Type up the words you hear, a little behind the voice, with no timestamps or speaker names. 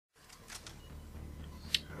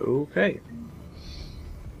Okay.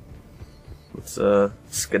 Let's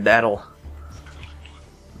skedaddle.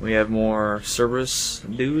 We have more Cerberus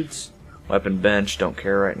dudes. Weapon bench, don't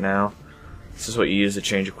care right now. This is what you use to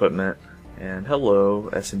change equipment. And hello,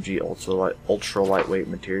 SMG ultra lightweight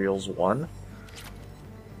materials 1.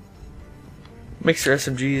 Makes your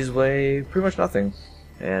SMGs weigh pretty much nothing.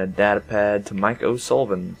 And a data pad to Mike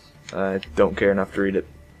O'Sullivan. I don't care enough to read it.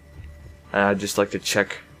 I just like to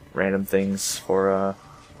check random things for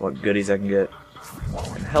what goodies I can get.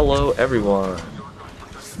 And hello everyone.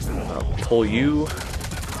 I'll pull you,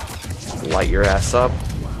 light your ass up,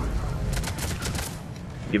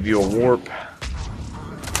 give you a warp.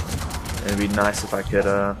 It'd be nice if I could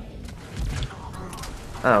oh,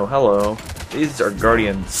 hello. These are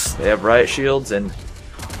guardians. They have riot shields, and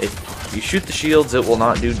if you shoot the shields it will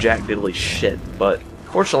not do jack diddly shit, but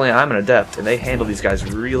fortunately I'm an adept and they handle these guys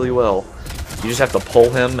really well. You just have to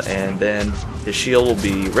pull him and then his shield will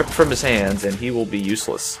be ripped from his hands and he will be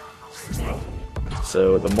useless.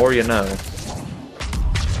 So the more you know.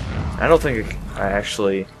 I don't think I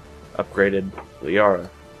actually upgraded Liara.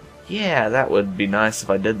 Yeah, that would be nice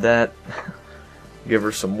if I did that. Give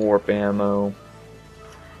her some warp ammo.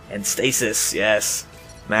 And stasis, yes.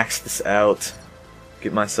 Max this out.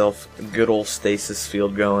 Get myself a good old stasis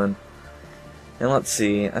field going. And let's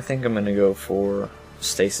see, I think I'm gonna go for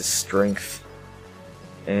stasis strength.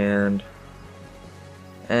 And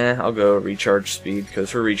I'll go recharge speed,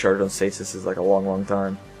 because her recharge on stasis is like a long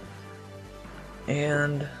time.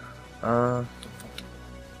 And I'll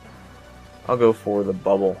go for the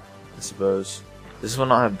bubble, I suppose. Does this one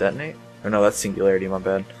not have detonate? Or no, that's singularity, my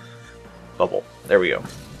bad. Bubble. There we go.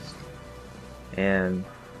 And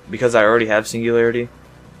because I already have singularity,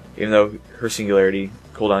 even though her singularity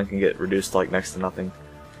cooldown can get reduced to like next to nothing,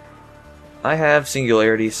 I have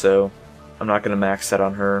singularity, so I'm not going to max that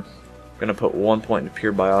on her. I'm going to put 1 point into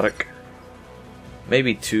pure biotic.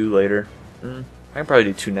 Maybe 2 later. I can probably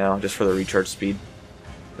do 2 now, just for the recharge speed.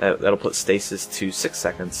 That'll put stasis to 6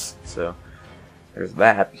 seconds, so there's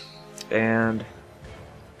that. And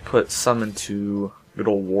put some into good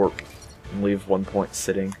old warp and leave 1 point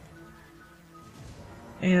sitting.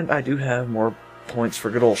 And I do have more points for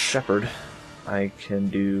good old shepherd. I can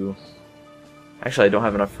do... Actually, I don't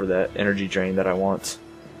have enough for that energy drain that I want,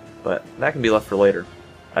 but that can be left for later.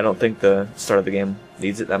 I don't think the start of the game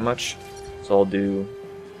needs it that much, so I'll do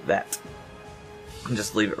that. And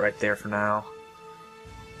just leave it right there for now.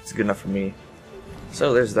 It's good enough for me.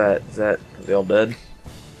 So there's that. Are they all dead?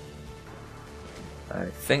 I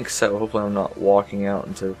think so. Hopefully I'm not walking out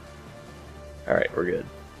into... Alright, we're good.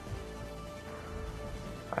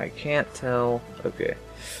 I can't tell. Okay.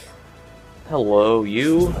 Hello,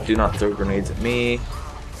 you. Do not throw grenades at me.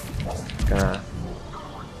 Gonna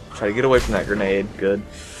try to get away from that grenade. Good.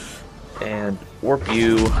 And warp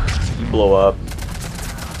you. You blow up.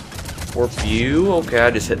 Warp you. Okay,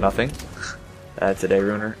 I just hit nothing. That's a day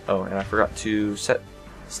ruiner. Oh, and I forgot to set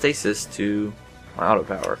stasis to my auto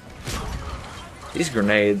power. These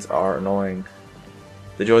grenades are annoying.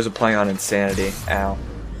 The joys of playing on insanity. Ow.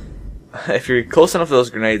 If you're close enough to those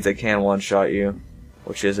grenades, they can one-shot you,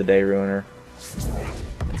 which is a day ruiner.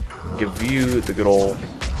 Give you the good old...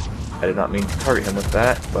 I did not mean to target him with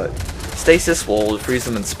that, but stasis will freeze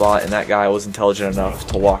them in spot, and that guy was intelligent enough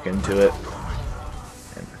to walk into it.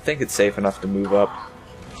 And I think it's safe enough to move up.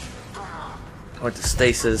 I went to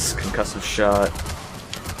stasis, concussive shot.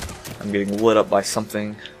 I'm getting lit up by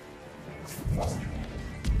something.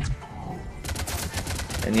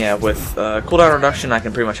 And yeah, with cooldown reduction, I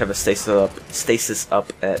can pretty much have a stasis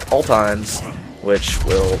up at all times, which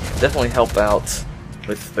will definitely help out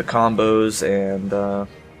with the combos and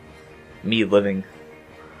me living.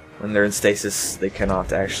 When they're in stasis, they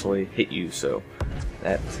cannot actually hit you, so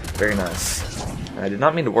that's very nice. I did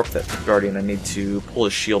not mean to warp that Guardian. I need to pull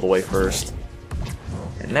his shield away first.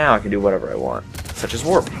 And now I can do whatever I want, such as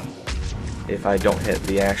warp. If I don't hit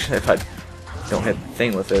the action, if I don't hit the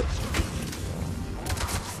thing with it.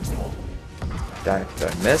 Did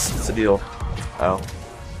I miss? What's the deal? Oh.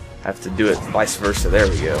 I have to do it vice versa. There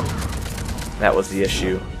we go. That was the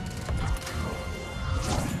issue.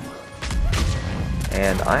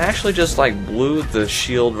 And I actually just like blew the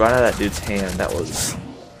shield right out of that dude's hand. That was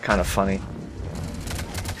kind of funny.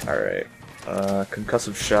 Alright.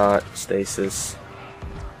 Concussive shot, stasis.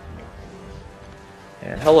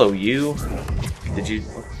 And hello, you. Did you...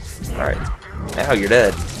 Alright. Now you're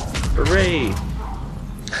dead. Hooray!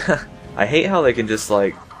 I hate how they can just,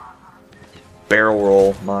 like, barrel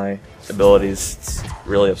roll my abilities. It's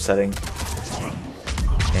really upsetting.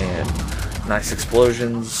 And nice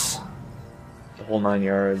explosions. The whole 9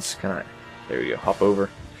 yards. Can I... There we go. Hop over.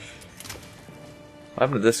 What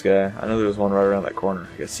happened to this guy? I know there was one right around that corner.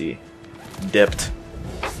 I guess he dipped.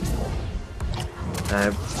 And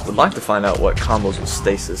I would like to find out what combos with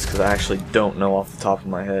stasis, because I actually don't know off the top of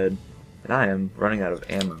my head. And I am running out of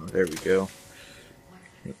ammo. There we go.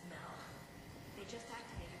 They just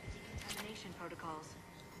activated the decontamination protocols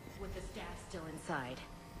with the staff still inside.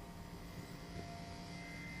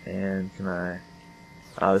 And can I...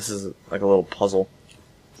 this is like a little puzzle.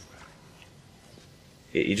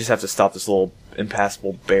 You just have to stop this little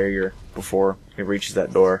impassable barrier before it reaches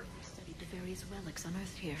that door.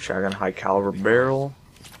 Shotgun high caliber barrel.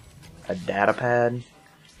 A data pad.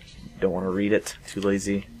 Don't want to read it. Too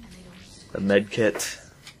lazy. A med kit.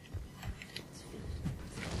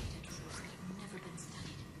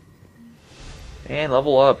 And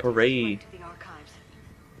level up. Hooray.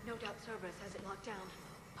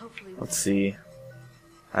 Let's see.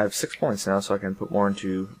 I have 6 points now, so I can put more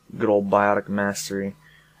into good old Biotic Mastery.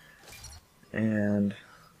 And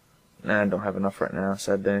I don't have enough right now,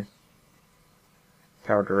 sad day.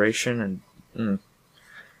 Power duration, and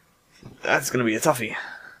that's gonna be a toughie.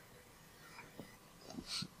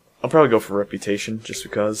 I'll probably go for reputation, just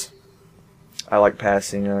because I like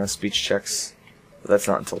passing speech checks. But that's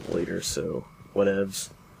not until later, so whatevs.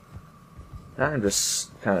 I'm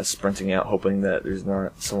just kind of sprinting out, hoping that there's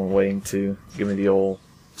not someone waiting to give me the old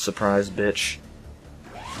surprise bitch.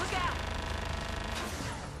 Look out!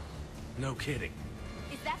 No kidding.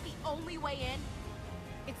 Is that the only way in?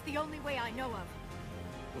 It's the only way I know of.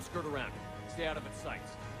 We'll skirt around it. Stay out of its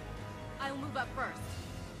sights. I'll move up first.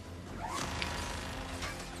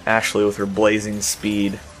 Ashley with her blazing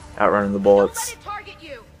speed, outrunning the bullets. Don't let it target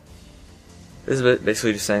you. This is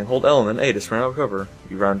basically just saying, hold L and then A to sprint out of cover.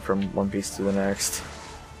 You run from one piece to the next.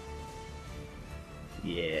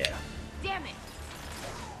 Yeah. Damn it.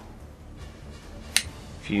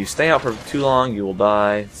 If you stay out for too long, you will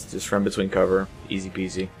die. Just run between cover. Easy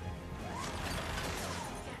peasy.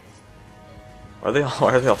 Why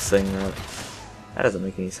are they all saying that? That doesn't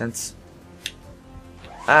make any sense.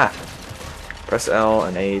 Ah! Press L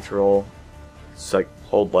and A to roll. It's like,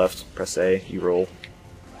 hold left, press A, you roll.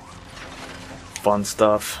 Fun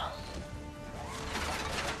stuff.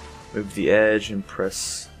 Move the edge and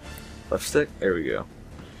press left stick. There we go.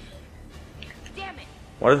 Damn it.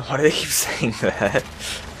 Why do they keep saying that?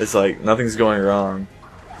 It's like, nothing's going wrong.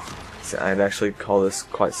 So I'd actually call this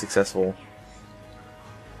quite successful.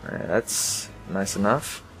 Alright, that's nice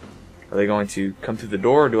enough. Are they going to come through the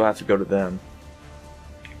door, or do I have to go to them?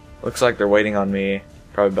 Looks like they're waiting on me.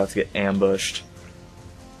 Probably about to get ambushed.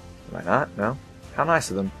 Am I not? No? How nice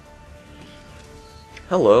of them.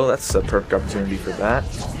 Hello, that's a perfect opportunity for that.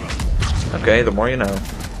 Okay, the more you know.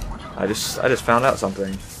 I just found out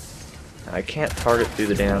something. I can't target through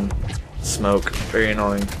the damn smoke. Very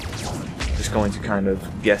annoying. Just going to kind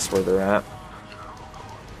of guess where they're at.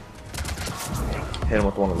 Hit him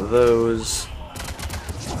with one of those.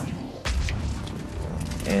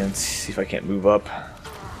 And see if I can't move up.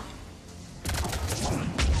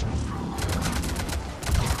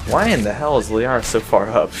 Why in the hell is Liara so far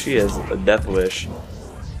up? She has a death wish.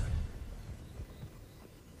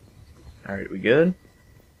 Alright, we good?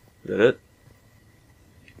 Is that it?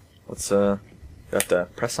 Let's, do I have to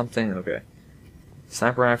press something? Okay.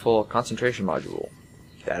 Sniper rifle, concentration module.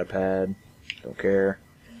 Data pad, don't care.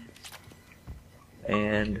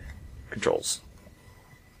 And controls.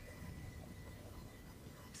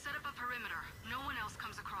 Set up a perimeter. No one else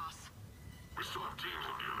comes across. We still have teams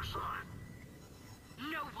on the other side.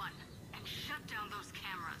 No one. And shut down those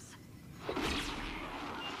cameras.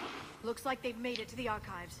 Looks like they've made it to the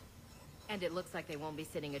archives. And it looks like they won't be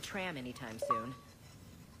sitting a tram anytime soon.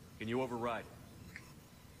 Can you override?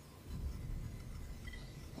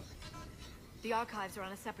 The archives are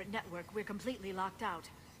on a separate network. We're completely locked out.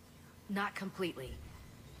 Not completely.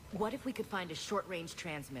 What if we could find a short-range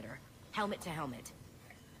transmitter? Helmet to helmet.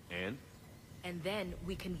 And? And then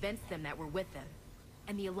we convince them that we're with them.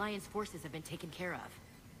 And the Alliance forces have been taken care of.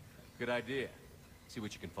 Good idea. See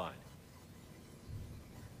what you can find.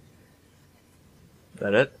 Is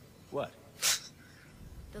that it? What?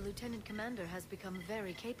 The Lieutenant Commander has become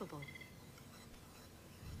very capable.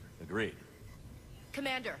 Agreed.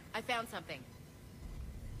 Commander, I found something.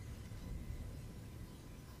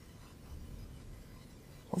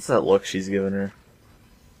 What's that look she's giving her?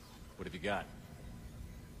 What have you got?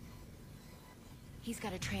 He's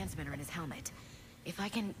got a transmitter in his helmet. If I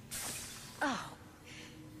can... Oh.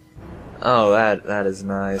 Oh, that is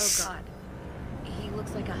nice. Oh god. He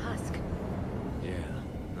looks like a husk. Yeah,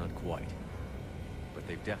 not quite. But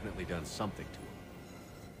they've definitely done something to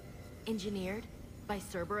him. Engineered by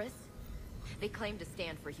Cerberus? They claim to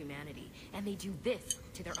stand for humanity, and they do this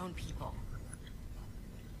to their own people.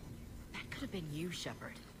 That could have been you,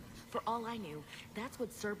 Shepard. For all I knew, that's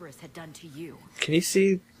what Cerberus had done to you. Can you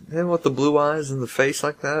see him with the blue eyes and the face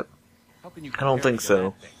like that? How can you I don't compare think me to so.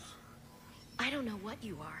 that thing? I don't know what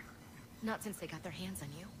you are. Not since they got their hands on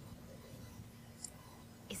you.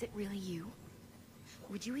 Is it really you?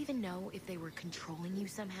 Would you even know if they were controlling you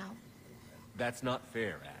somehow? That's not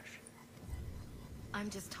fair, Ash. I'm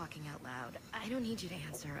just talking out loud. I don't need you to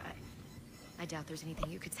answer. I doubt there's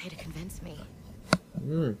anything you could say to convince me.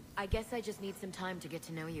 I guess I just need some time to get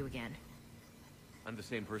to know you again. I'm the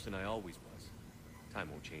same person I always was. Time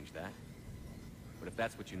won't change that. But if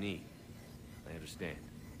that's what you need, I understand.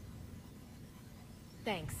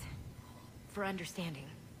 Thanks. For understanding.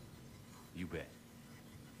 You bet.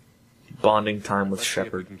 Bonding time with Let's see if we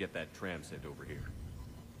Shepard. can get that tram sent over here.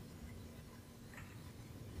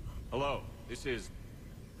 Hello, this is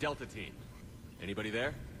Delta Team. Anybody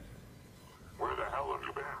there? Where the hell have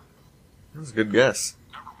you been? That's a good guess.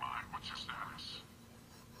 Never mind. What's your status?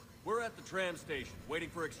 We're at the tram station, waiting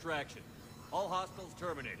for extraction. All hostiles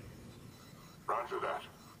terminated. Roger that.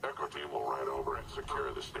 Echo team will ride over and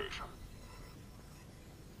secure the station.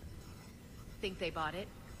 Think they bought it?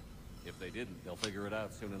 If they didn't, they'll figure it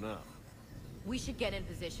out soon enough. We should get in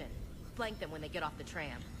position. Flank them when they get off the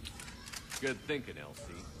tram. Good thinking,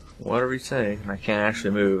 LC. Whatever you say. I can't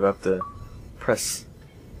actually move. I have to press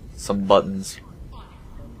some buttons.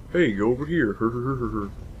 Hey, go over here.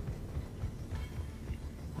 Am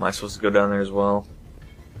I supposed to go down there as well?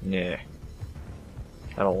 Yeah.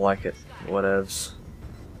 I don't like it. Whatevs.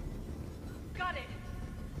 Got it.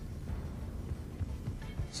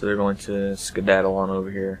 So they're going to skedaddle on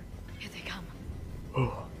over here. Here they come.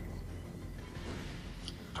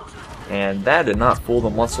 And that did not fool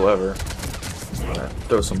them whatsoever.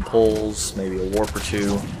 Throw some pulls, maybe a warp or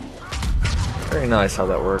two. Very nice how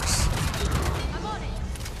that works. I'm on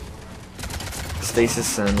it.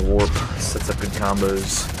 Stasis and warp sets up good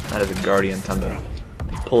combos. That is a Guardian time to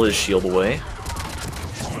pull his shield away. I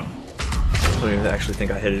don't even actually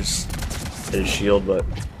think I hit his shield, but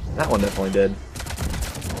that one definitely did.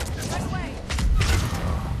 Right away.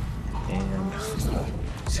 And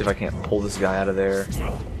see if I can't pull this guy out of there.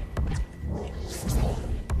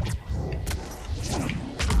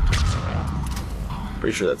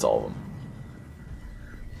 Pretty sure that's all of them.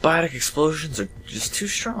 Biotic explosions are just too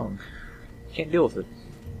strong. Can't deal with it.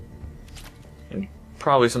 And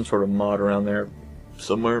probably some sort of mod around there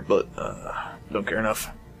somewhere, but don't care enough.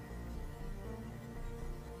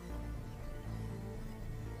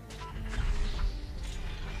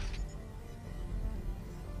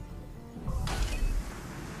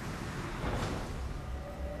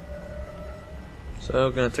 So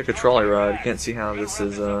gonna take a trolley ride. Can't see how this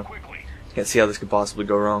is. Can't see how this could possibly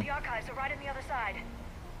go wrong. The archives are right on the other side.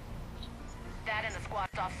 That and the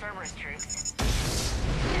squad's off Cerberus troops.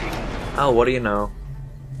 Oh, what do you know?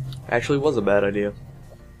 Actually, was a bad idea.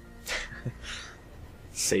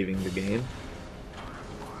 Saving the game.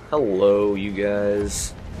 Hello, you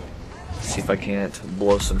guys. See if I can't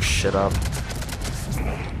blow some shit up.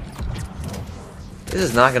 This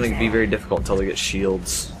is not going to be very difficult until they get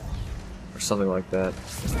shields or something like that.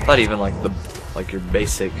 I thought even like your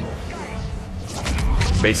basic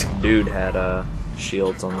dude had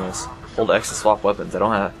shields on this. Hold X to swap weapons. I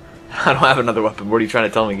don't have another weapon. What are you trying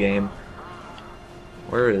to tell me, game?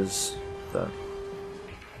 Where is the?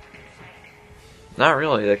 Not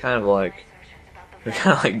really. They kind of like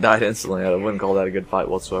died instantly. I wouldn't call that a good fight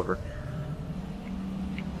whatsoever.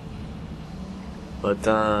 But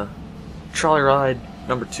trolley ride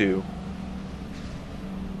number 2.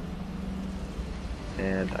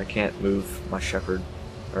 And I can't move my Shepard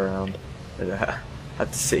around. I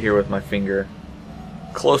have to sit here with my finger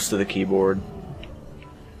close to the keyboard,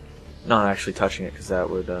 not actually touching it because that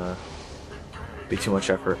would be too much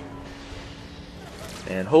effort.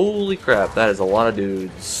 And holy crap, that is a lot of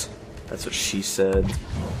dudes. That's what she said.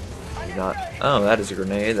 Not. Oh, that is a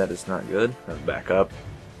grenade. That is not good. Let's back up.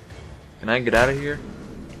 Can I get out of here?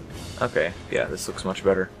 Okay, yeah, this looks much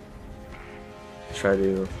better. Try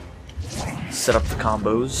to set up the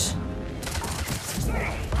combos.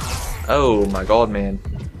 Oh my god, man.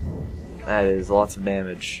 That is lots of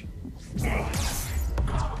damage.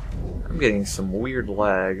 I'm getting some weird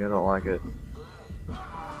lag. I don't like it.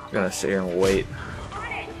 I'm gonna sit here and wait.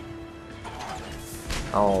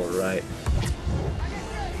 Alright.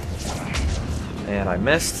 And I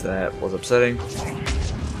missed. That was upsetting.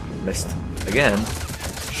 Missed again.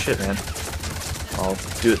 Shit, man. I'll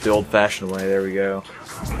do it the old-fashioned way. There we go.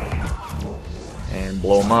 And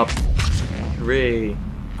blow him up. Hooray!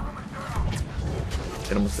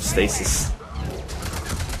 Hit him with the stasis.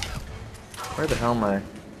 Where the hell am I?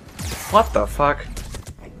 What the fuck?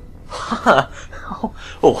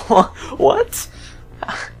 What?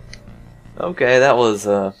 Okay, that was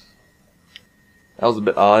a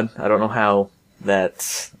bit odd. I don't know how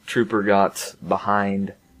that trooper got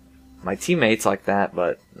behind my teammates like that,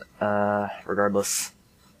 but regardless.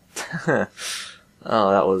 Oh,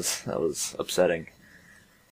 that was upsetting.